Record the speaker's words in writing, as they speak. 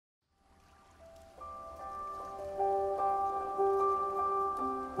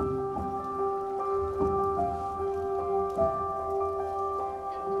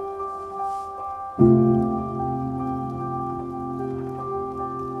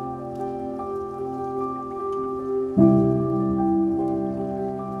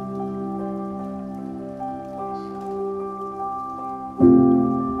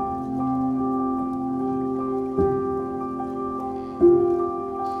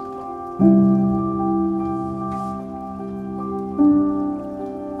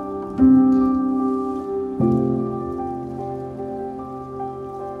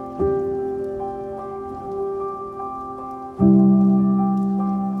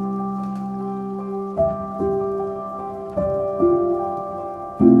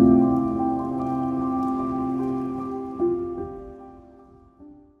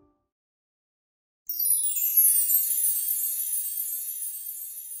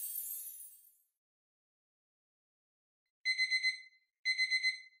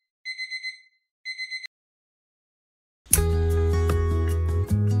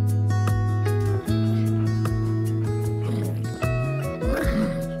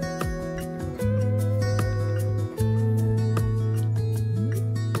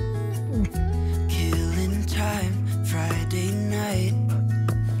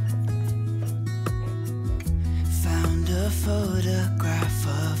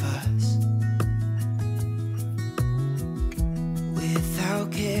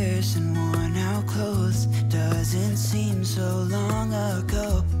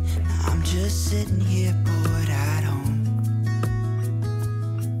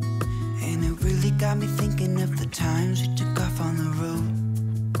got me thinking of the times we took off on the road.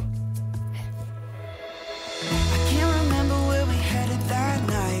 I can't remember where we headed that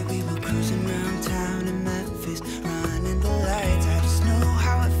night. We were cruising around town in Memphis, running the lights. I just know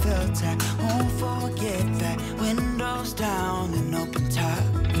how it felt. I won't forget that. Windows down and open top.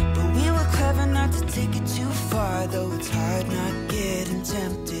 But we were clever not to take it too far, though it's hard not getting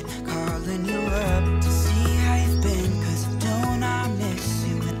tempted. Calling you up to see how you've been, 'cause don't I miss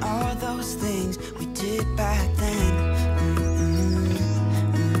you and all those things we did back then.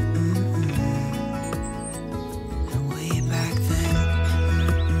 Way back then.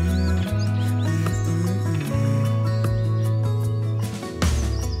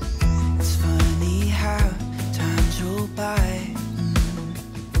 It's funny how times roll by.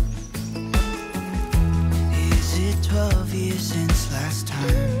 Is it 12 years since last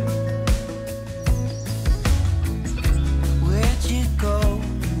time? Where'd you go?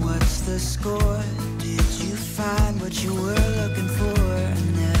 What's the score? Did you find what you were looking for? I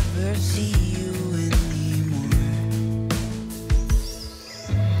never see you anymore.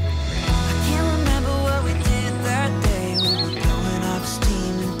 I can't remember what we did that day. We were blowing off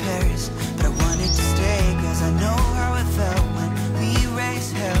steam in Paris, but I wanted to stay, 'cause I know how it felt when we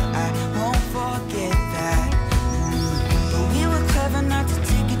raised hell. I won't forget that. But we were clever not to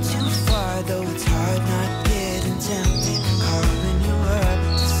take it too far, though it's hard not getting tempted. Calling you up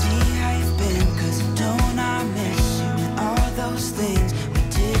to see how you've been, 'cause don't I miss you and all those things we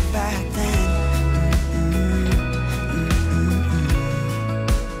did back then.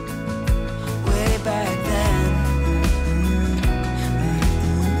 Way back then.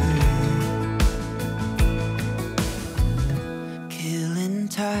 Killing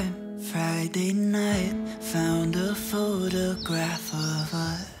time, Friday night, found a photograph of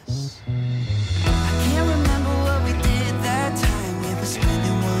us. I can't remember what we did that time. We were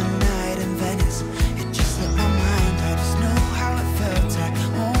spending one night in Venice. It just slipped my mind. I just know how it felt. I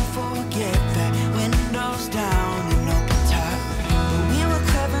won't forget that. Windows down and open top. But we were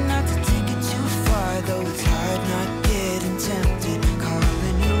clever not to take it too far, though it's hard not getting tempted.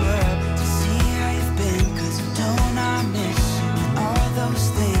 Calling you up to see how you've been, 'cause don't I miss you and all those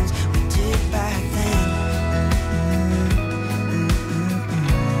things we did back then.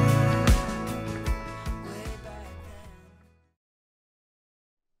 Way back then.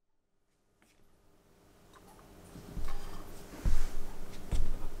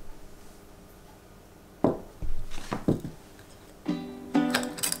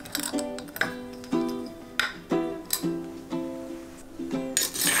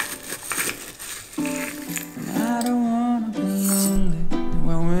 I don't wanna be lonely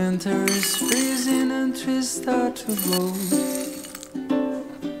when winter is freezing and trees start to blow.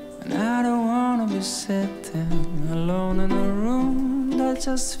 And I don't wanna be sitting alone in a room that's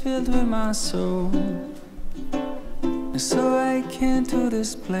just filled with my soul. And so I came to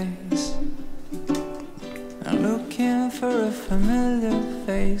this place. I'm looking for a familiar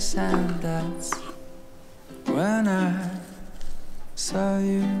face, and that's when I saw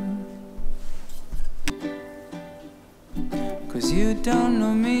you. 'Cause you don't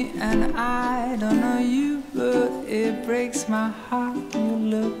know me and I don't know you, but it breaks my heart. You're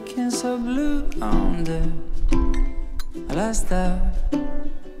looking so blue on the last of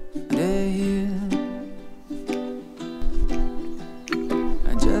the year.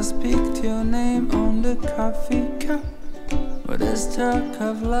 I just picked your name on the coffee cup. With a stroke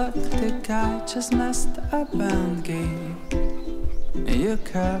of luck, the guy just messed up and gave your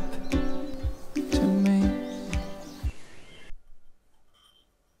cup to me.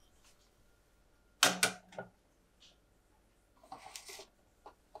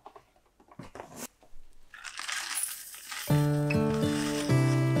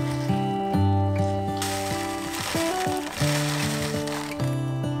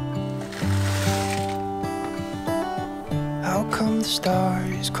 How come the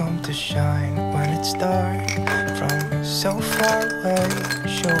stars come to shine when it's dark? From so far away,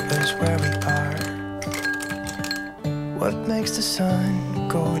 show us where we are. What makes the sun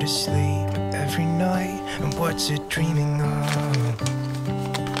go to sleep every night? And what's it dreaming of?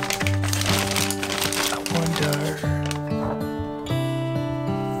 I wonder.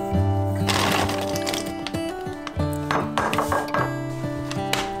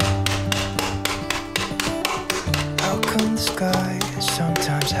 Sky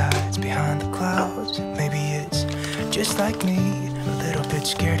sometimes hides behind the clouds. Maybe it's just like me, a little bit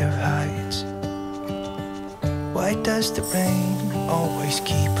scared of heights. Why does the rain always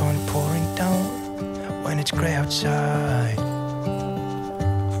keep on pouring down when it's gray outside?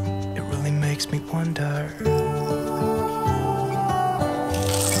 It really makes me wonder.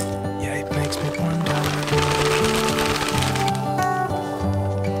 Yeah, it makes me wonder.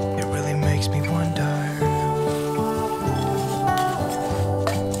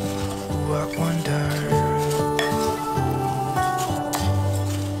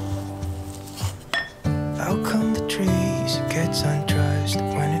 gets undressed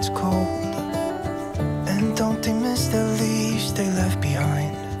when it's cold. And don't they miss the leaves they left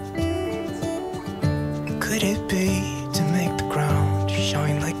behind? Could it be to make the ground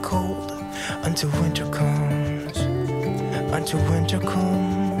shine like gold until winter comes? Until winter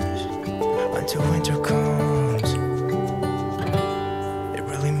comes, until winter comes. It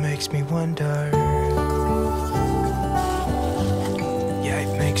really makes me wonder. Yeah,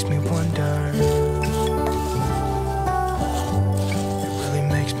 it makes me wonder. It really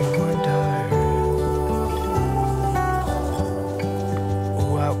makes me wonder.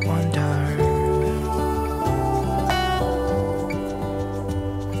 Oh, I wonder.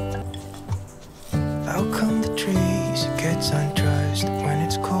 How come the trees gets undressed when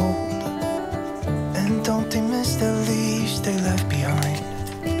it's cold? And don't they miss the leaves they left behind?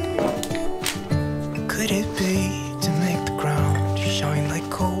 Could it be to make the ground shine like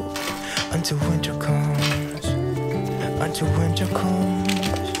gold until winter comes? Until winter comes,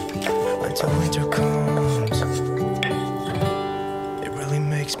 until winter comes. It really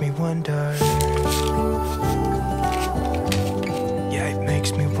makes me wonder. Yeah, it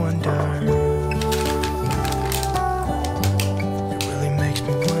makes me wonder.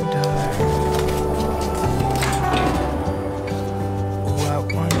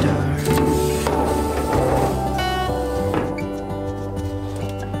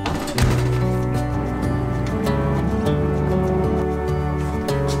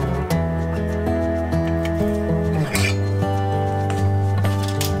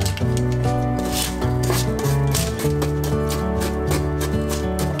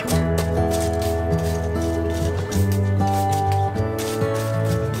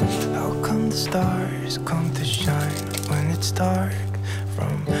 Stars come to shine when it's dark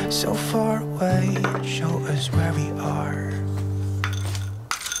from so far away and show us where we are.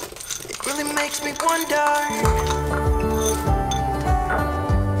 It really makes me wonder.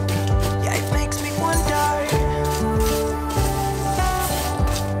 Yeah, it makes me wonder.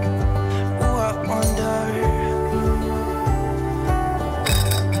 Oh, I wonder.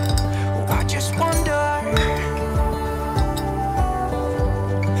 Oh, I just wonder.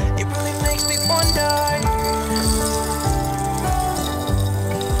 Wonder.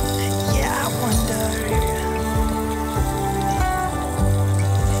 Yeah, I wonder.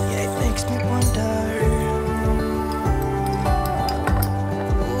 Yeah, it makes me wonder.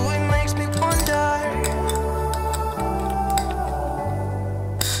 Ooh, it makes me wonder.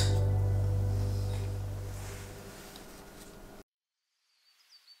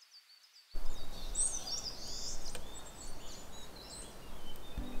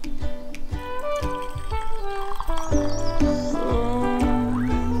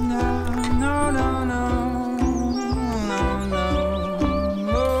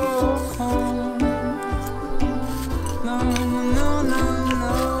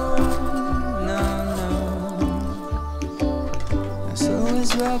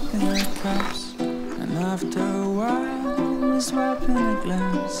 Wrapping the cups, and after a while was wrapping a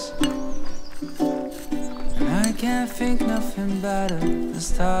glance. And I can't think nothing better than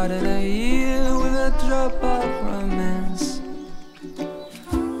started a year with a drop of romance.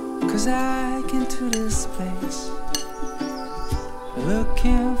 'Cause I came to this place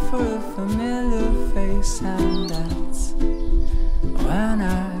looking for a familiar face, and that's when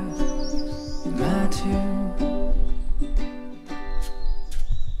I met you.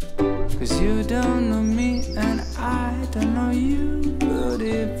 'Cause you don't know me and I don't know you, but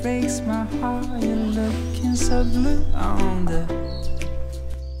it breaks my heart you're looking so blue on the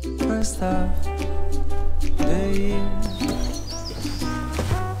first of the year.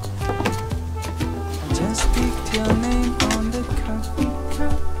 I just picked your name on the coffee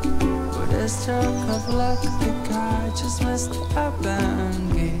cup, but a stroke of luck the guy just messed up and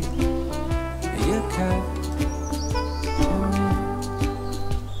gave your cup.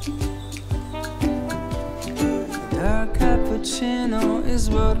 Cappuccino is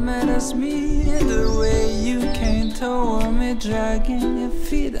what made us meet. The way you came toward me, dragging your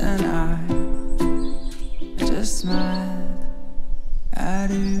feet, and I just smiled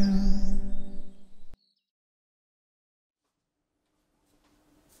at you.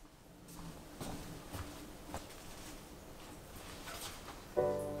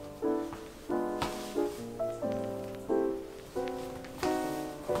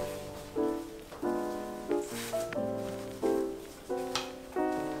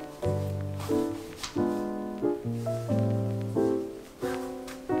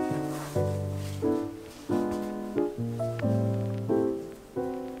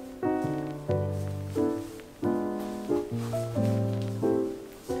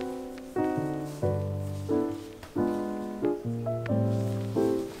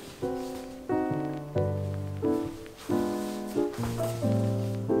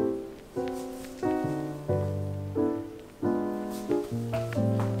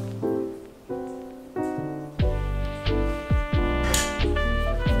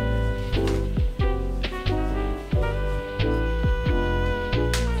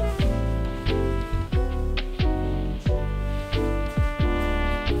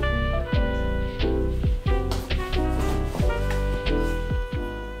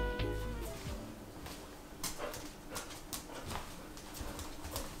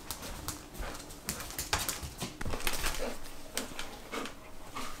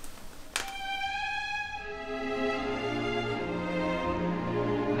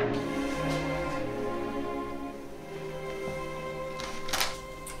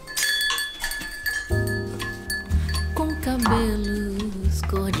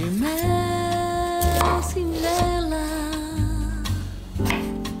 de mel singela.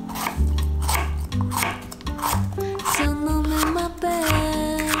 Seu nome é Mabel,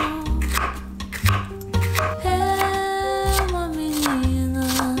 é uma menina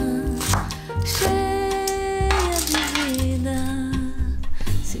cheia de vida.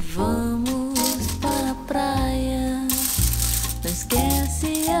 Se vamos para a praia, não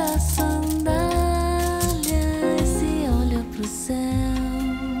esquece a sandália e se olha pro céu.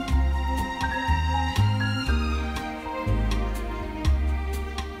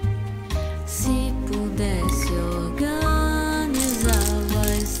 Se pudesse organizava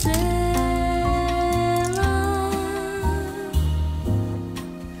a estrela.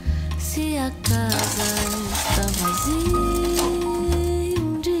 Se a casa está vazia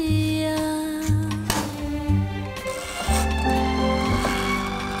um dia,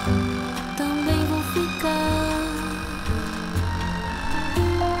 também vou ficar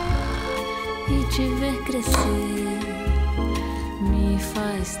e te ver crescer. Me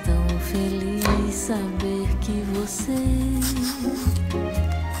faz tão feliz saber que você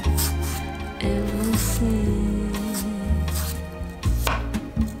é você.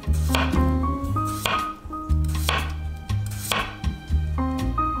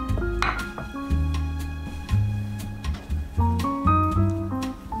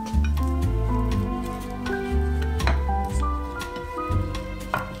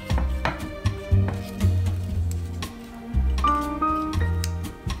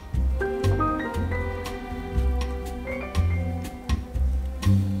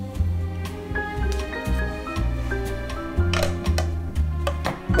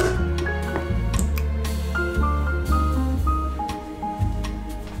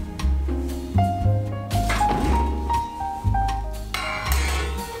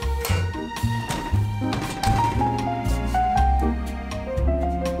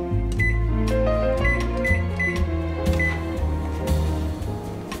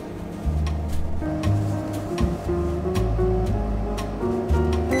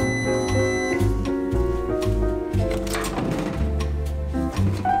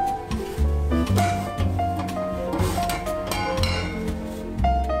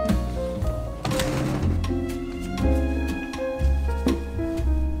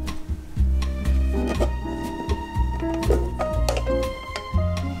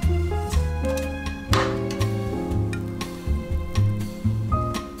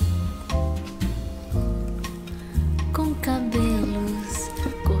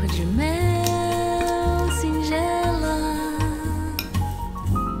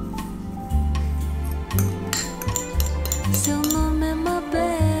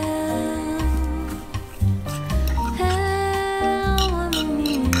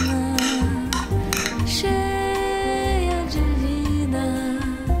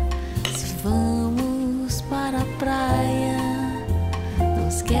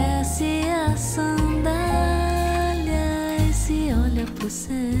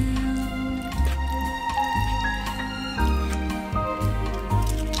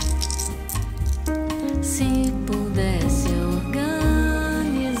 Se pudesse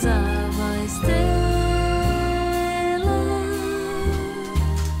organizava a estrela.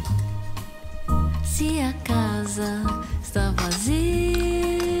 Se a casa está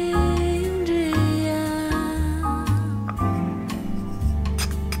vazia um dia,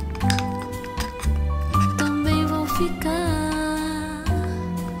 também vou ficar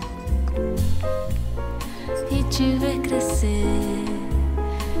e te ver crescer.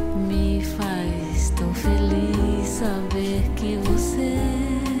 Me faz tão feliz saber que você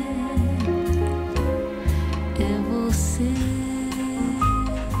é você.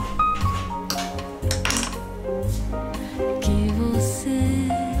 Que você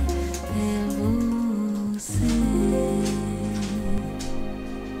é você.